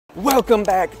Welcome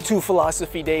back to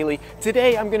Philosophy Daily.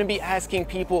 Today I'm going to be asking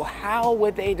people how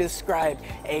would they describe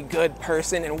a good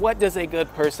person and what does a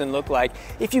good person look like.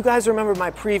 If you guys remember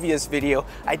my previous video,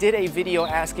 I did a video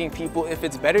asking people if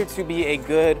it's better to be a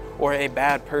good or a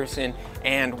bad person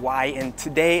and why, and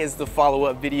today is the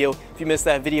follow-up video. If you missed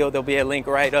that video, there'll be a link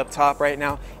right up top right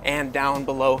now and down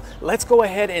below. Let's go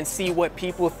ahead and see what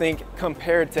people think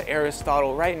compared to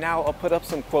Aristotle. Right now I'll put up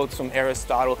some quotes from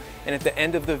Aristotle, and at the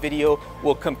end of the video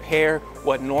we'll compare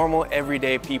what normal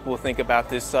everyday people think about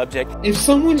this subject. If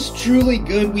someone's truly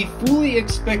good, we fully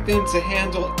expect them to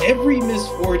handle every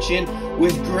misfortune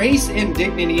with grace and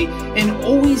dignity and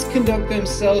always conduct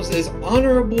themselves as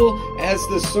honorable as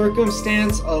the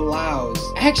circumstance allows.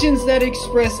 Actions that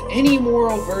express any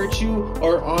moral virtue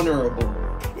are honorable.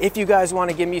 If you guys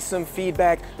want to give me some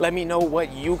feedback, let me know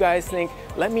what you guys think.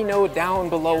 Let me know down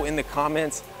below in the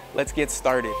comments. Let's get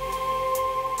started.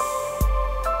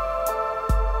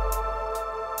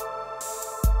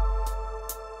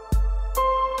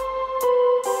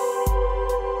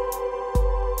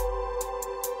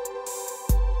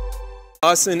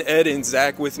 Austin, Ed, and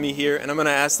Zach with me here, and I'm going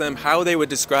to ask them how they would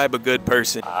describe a good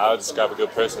person. I would describe a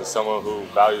good person as someone who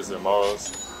values their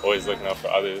morals, always looking out for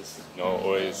others,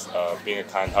 always being a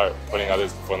kind heart, putting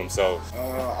others before themselves.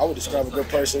 I would describe a good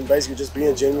person basically just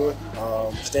being genuine,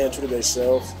 staying true to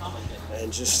themselves,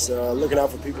 and just looking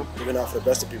out for people, looking out for the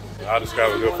best of people. I would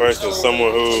describe a good person as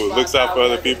someone who looks out for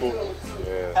other people.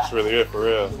 Yeah, that's really it for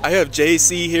real. I have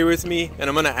JC here with me, and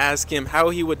I'm going to ask him how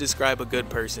he would describe a good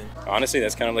person. Honestly,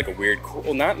 that's kind of like a weird,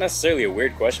 well, not necessarily a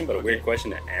weird question, but a weird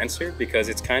question to answer because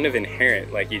it's kind of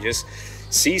inherent. Like you just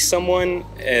see someone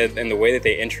and the way that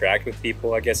they interact with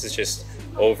people, I guess it's just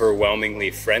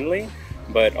overwhelmingly friendly,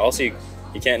 but also you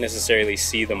can't necessarily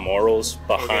see the morals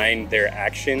behind their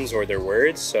actions or their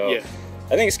words. So yeah.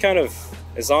 I think it's kind of,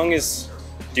 as long as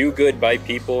do good by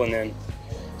people, and then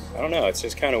I don't know, it's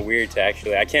just kind of weird to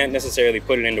actually, I can't necessarily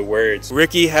put it into words.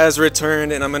 Ricky has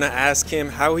returned, and I'm going to ask him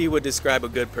how he would describe a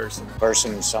good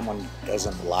person. Someone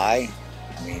doesn't lie.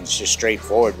 I mean, it's just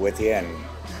straightforward with you, and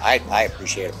I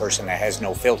appreciate a person that has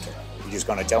no filter. You're just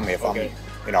going to tell me if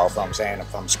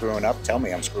if I'm screwing up, tell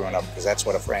me I'm screwing up, because that's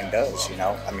what a friend does,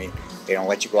 I mean, they don't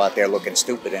let you go out there looking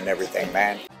stupid and everything,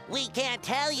 man. We can't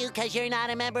tell you because you're not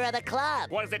a member of the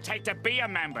club. What does it take to be a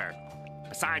member?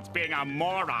 Besides being a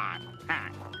moron, huh?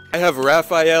 I have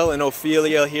Raphael and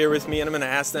Ophelia here with me, and I'm going to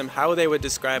ask them how they would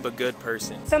describe a good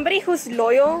person. Somebody who's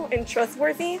loyal and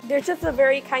trustworthy. They're just a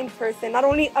very kind person, not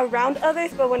only around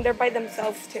others, but when they're by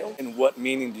themselves too. And what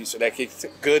meaning do you say? Like, it's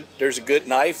good, there's a good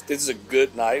knife, this is a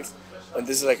good knife, and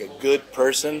this is like a good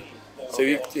person. So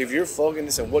if you're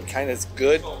focusing on what kind is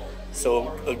good,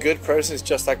 so a good person is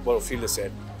just like what Ophelia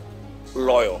said,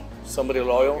 loyal, somebody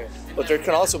loyal. But there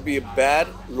can also be a bad,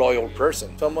 loyal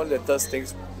person, someone that does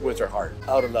things with their heart,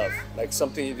 out of love, like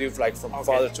something you do like from a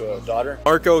father to a daughter.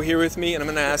 Marco here with me, and I'm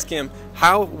going to ask him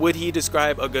how would he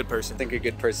describe a good person. I think a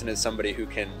good person is somebody who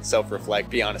can self-reflect,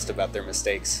 be honest about their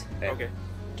mistakes, and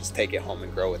just take it home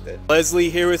and grow with it. Leslie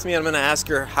here with me, and I'm going to ask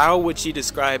her how would she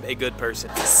describe a good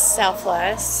person.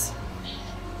 Selfless,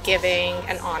 giving,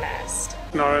 and honest.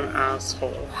 Not an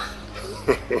asshole.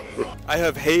 I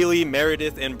have Haley,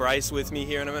 Meredith, and Bryce with me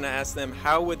here, and I'm going to ask them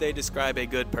how would they describe a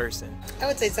good person. I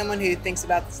would say someone who thinks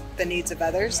about the needs of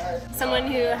others. Someone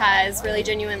who has really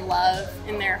genuine love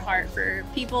in their heart for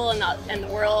people and the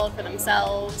world, for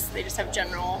themselves. They just have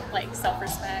general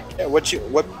self-respect. Yeah, what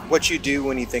you do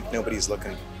when you think nobody's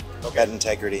looking. That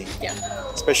integrity. Yeah.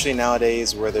 Especially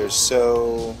nowadays where there's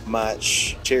so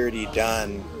much charity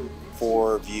done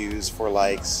for views, for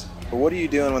likes. But what are you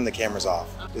doing when the camera's off?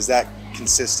 Is that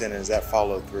consistent and is that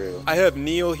followed through? I have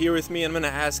Neil here with me, and I'm going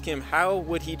to ask him how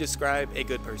would he describe a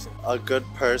good person. A good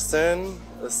person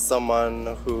is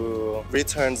someone who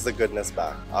returns the goodness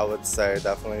back. I would say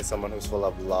definitely someone who's full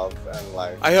of love and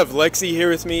life. I have Lexi here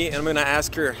with me, and I'm going to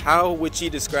ask her how would she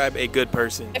describe a good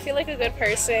person. I feel like a good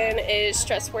person is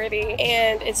trustworthy,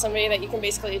 and it's somebody that you can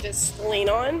basically just lean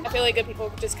on. I feel like good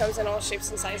people just comes in all shapes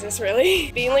and sizes,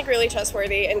 really. Being really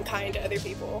trustworthy and kind to other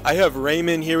people. I have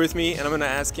Raymond here with me, and I'm going to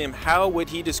ask him how would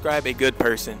he describe a good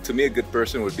person. To me, a good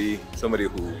person would be somebody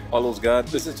who follows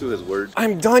God, listens to his word.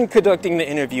 I'm done conducting the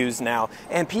interviews now,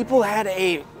 and people had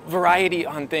a variety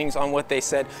on things on what they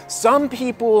said. Some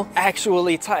people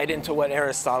actually tied into what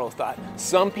Aristotle thought.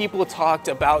 Some people talked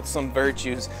about some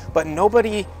virtues, but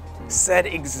nobody said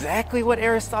exactly what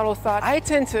Aristotle thought. I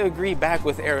tend to agree back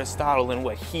with Aristotle and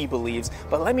what he believes,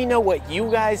 but let me know what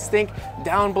you guys think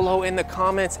down below in the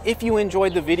comments. If you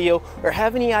enjoyed the video or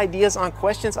have any ideas on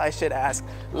questions I should ask,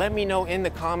 let me know in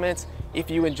the comments. If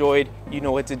you enjoyed, you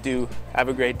know what to do. Have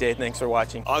a great day. Thanks for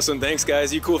watching. Awesome. Thanks,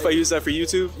 guys. You cool if I use that for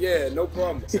YouTube? Yeah, no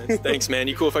problem. Thanks, man.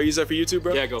 You cool if I use that for YouTube,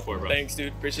 bro? Yeah, go for it, bro. Thanks,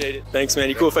 dude. Appreciate it. Thanks, man.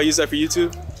 You cool if I use that for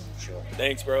YouTube? Sure.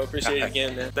 Thanks, bro. Appreciate it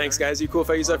again, man. Thanks, guys. You cool if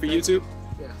I use that for YouTube?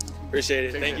 Yeah. Appreciate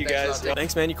it. Thank you, guys.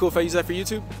 Thanks, man. You cool if I use that for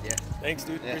YouTube? Yeah. Thanks,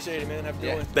 dude. Appreciate it, man. Have a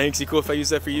good one. Thanks. You cool if I use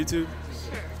that for YouTube?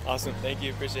 Awesome. Thank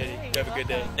you. Appreciate it. You have a good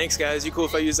day. Thanks, guys. You cool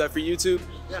if I use that for YouTube?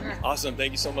 Yeah. Awesome.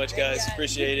 Thank you so much, guys.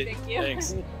 Appreciate it. Thank you.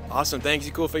 Thanks. Awesome. Thanks.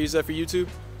 You cool if I use that for YouTube?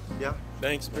 Yeah.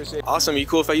 Thanks. Appreciate it. Awesome. You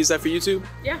cool if I use that for YouTube?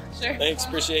 Yeah, sure. Thanks.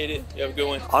 Appreciate it. You have a good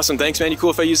one. Awesome. Thanks, man. You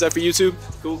cool if I use that for YouTube?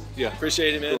 Cool. Yeah.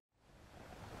 Appreciate it, man.